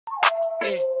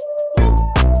That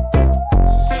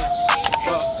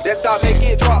stop make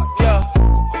it drop, yeah.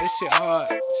 This shit hard.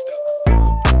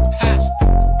 Ha.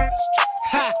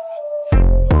 Ha.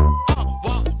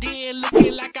 Walked in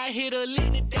looking like I hit a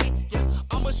lick today. Yeah,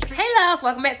 I'm a street. Hey loves,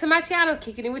 welcome back to my channel,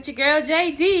 Kicking It With Your Girl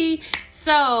JD.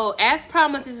 So, as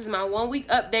promised, this is my 1 week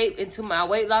update into my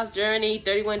weight loss journey.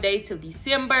 31 days till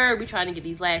December. We're trying to get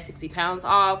these last 60 pounds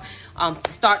off.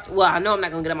 To start, well, I know I'm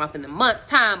not going to get them off in a month's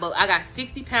time, but I got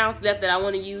 60 pounds left that I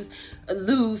want to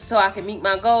lose so I can meet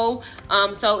my goal.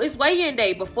 So, it's weigh-in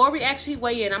day. Before we actually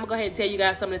weigh in, I'm going to go ahead and tell you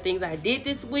guys some of the things I did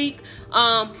this week.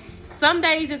 Some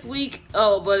days this week,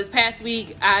 this past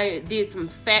week, I did some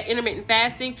intermittent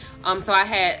fasting. So,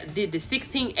 I did the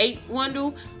 16-8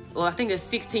 window. Well, I think it's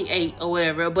 16-8 or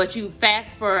whatever, but you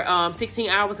fast for 16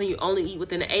 hours and you only eat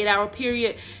within an 8-hour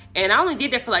period. And I only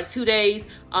did that for like 2 days.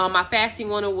 My fasting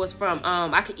window was from,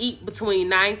 I could eat between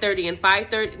 9:30 and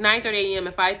 9:30 a.m.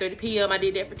 and 5:30 p.m. I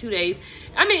did that for 2 days.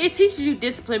 I mean, it teaches you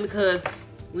discipline because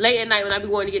late at night when I be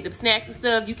wanting to get them snacks and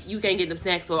stuff, you can't get them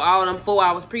snacks. So all them 4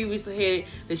 hours previously ahead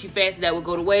that you fasted, that would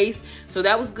go to waste. So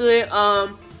that was good.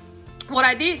 What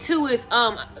I did too is,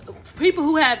 people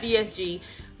who have VSG,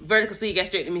 vertical sleeve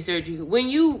gastrectomy surgery,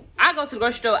 I go to the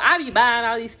grocery store, I be buying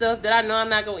all these stuff that I know I'm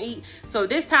not gonna eat. So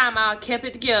this time I kept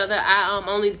it together. I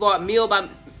only bought meal by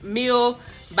meal.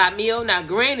 Now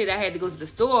granted, I had to go to the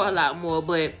store a lot more,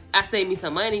 but I saved me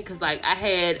some money because like I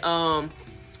had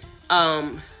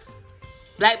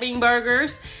black bean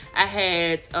burgers. I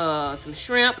had some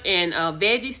shrimp and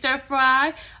veggie stir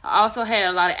fry. I also had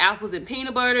a lot of apples and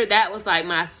peanut butter. That was like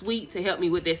my sweet to help me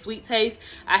with that sweet taste.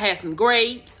 I had some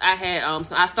grapes. I had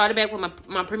so I started back with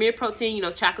my Premier Protein. You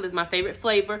know, chocolate is my favorite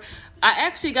flavor. I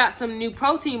actually got some new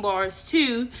protein bars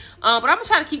too. But I'm gonna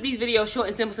try to keep these videos short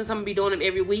and simple since I'm gonna be doing them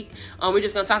every week. We're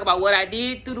just gonna talk about what I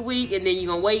did through the week and then you're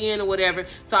gonna weigh in or whatever.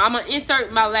 So I'm gonna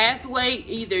insert my last weight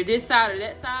either this side or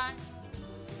that side.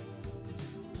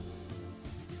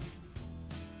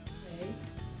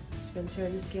 Gonna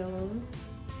turn the scale on.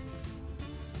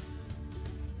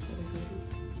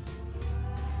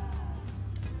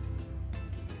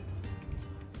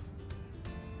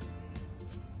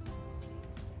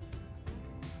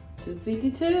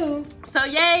 $252. So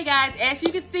yay guys, as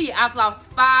you can see, I've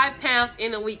lost 5 pounds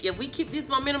in a week. If we keep this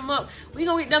momentum up, we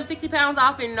gonna get them 60 pounds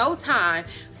off in no time.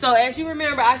 So as you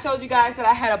remember, I showed you guys that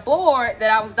I had a board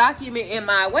that I was documenting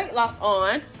my weight loss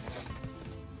on.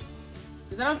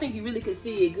 Because I don't think you really could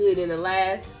see it good in the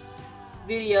last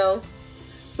video.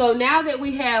 So now that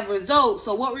we have results,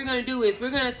 so what we're going to do is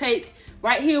we're going to take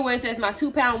right here where it says my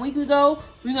 2 pound week ago,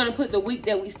 we're going to put the week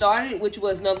that we started, which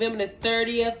was November the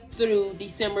 30th through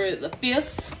December the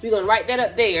 5th. We're going to write that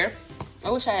up there. I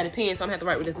wish I had a pen, so I'm going to have to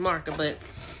write with this marker, but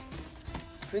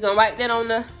we're going to write that on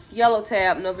the yellow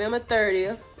tab, November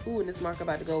 30th. Ooh, and this marker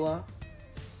about to go off.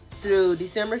 Through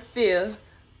December 5th,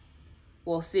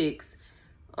 well, 6th.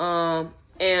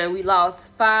 And we lost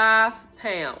 5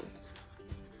 pounds.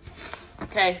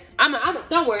 Okay,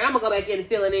 don't worry, I'm gonna go back in and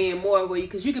fill it in more for you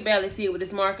because you can barely see it with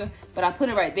this marker, but I put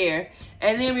it right there.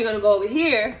 And then we're gonna go over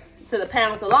here to the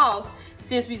pounds of loss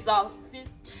since we lost.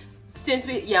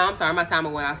 Yeah, I'm sorry, my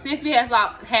timer went off. Since we have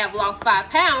lost 5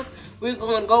 pounds, we're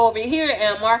gonna go over here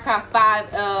and mark our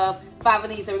five of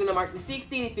these. So we're gonna mark the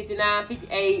 60, 59,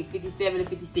 58, 57, and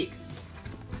 56.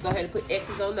 Go ahead and put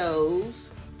X's on those.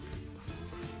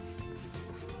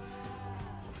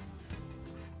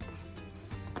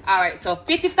 All right, so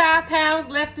 55 pounds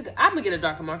left to go. I'm gonna get a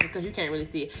darker marker because you can't really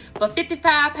see it. But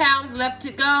 55 pounds left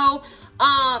to go.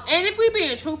 And if we're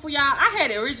being truthful, y'all, I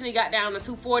had originally got down to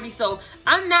 240, so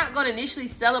I'm not gonna initially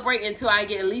celebrate until I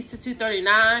get at least to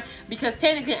 239 because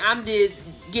technically I'm just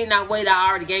getting out weight I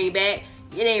already gained back.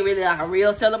 It ain't really like a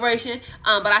real celebration.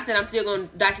 But I said I'm still gonna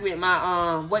document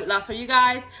my weight loss for you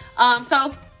guys.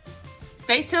 So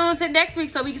stay tuned to next week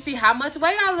so we can see how much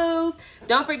weight I lose.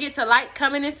 Don't forget to like,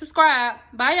 comment, and subscribe.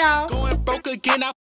 Bye, y'all. Going broke again.